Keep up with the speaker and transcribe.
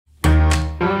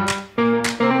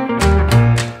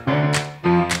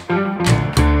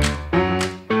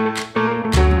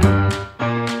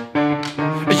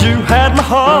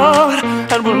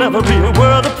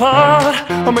apart,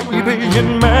 or maybe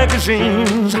in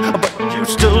magazines, but you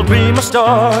still be my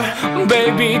star.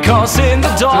 Baby, cause in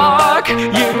the dark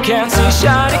you can't see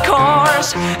shiny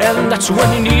cars, and that's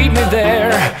when you need me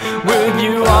there. With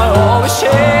you I always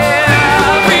share.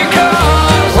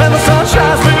 Because when the sun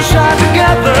shines, we'll shine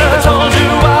together. I told you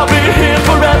I'll be here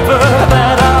forever,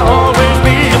 that I'll always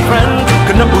be your friend.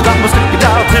 Could know that we'll stick it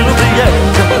out till the end.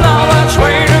 Now that's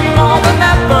waiting more than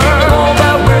ever, know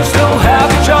that we still have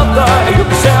each other. You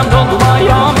can stand under my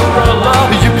umbrella.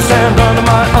 You can stand under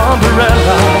my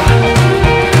umbrella.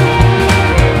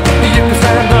 You can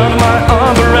stand under my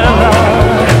umbrella.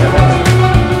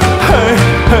 Hey,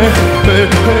 hey, hey,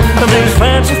 hey. And these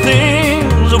fancy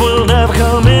things will never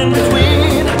come in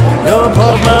between. You're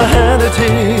part of my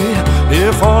vanity,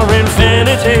 here for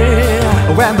infinity.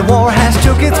 When the war has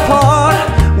took its part,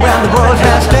 when the world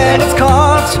has dealt its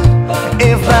cards,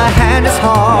 if the hand is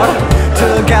hard,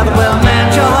 together we'll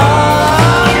mend your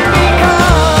heart.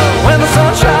 Because when the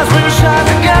sun shines, we'll shine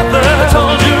together. I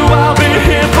told you I'll be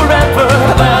here forever,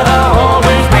 that I'll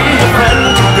always be your friend.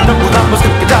 You know that we'll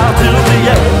stick it out till the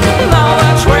end. Now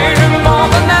that's waiting more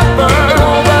than ever,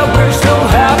 know that we still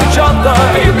have each other.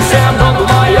 You can stand under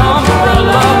my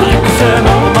umbrella. You can stand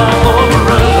under my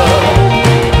umbrella.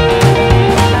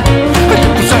 You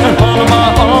can stand under my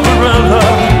umbrella.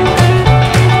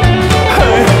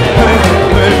 Hey, hey,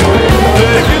 hey,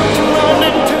 hey. You can run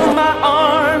into my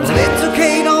arms. it's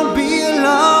okay, don't be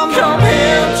alarmed. Come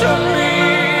here to me.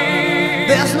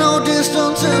 There's no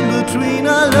distance in between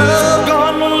our love.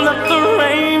 Gonna let the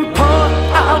rain pour.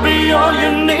 I'll be all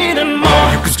you need and more.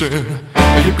 You can stand,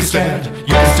 you can stand,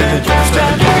 you can stand, you can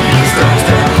stand, you can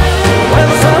stand. When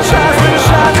the sun shines, we'll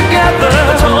shine together.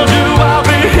 I told you I'll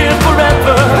be here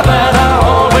forever, that I'll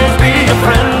always be your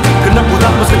friend. Could know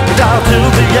that we'll stick it out till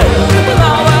the end.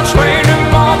 Now that's waiting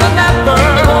more than ever,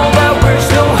 know that we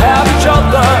still have each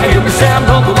other. You can stand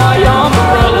under my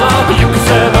umbrella. You can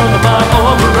stand under my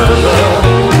umbrella.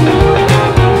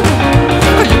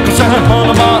 You can stand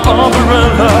under my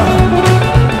umbrella.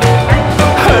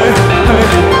 Hey, hey,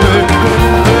 hey, hey.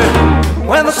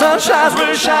 When the sun shines,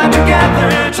 we'll shine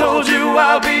together. I told you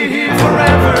I'll be here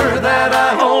forever, that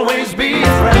I'll always be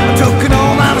your friend. Took an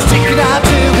old man to stick it out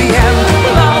till the end.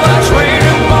 Now that's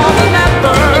waiting more than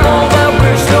ever, know that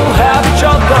we still have each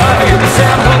other. You can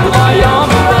stand under my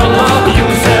umbrella. You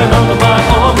can stand under my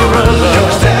umbrella. You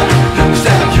can stand, you can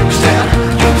stand, you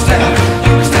can stand,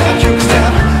 you can stand, you can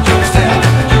stand, you can stand, you can stand,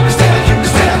 you can stand, you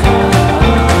can stand.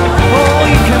 Oh,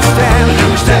 you can stand, you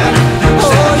can stand, you can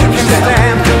stand, you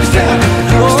can stand,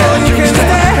 you can stand, you can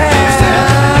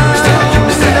stand, you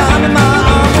can stand under my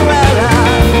umbrella.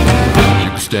 You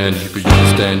can stand, you can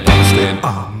stand, you can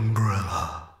stand.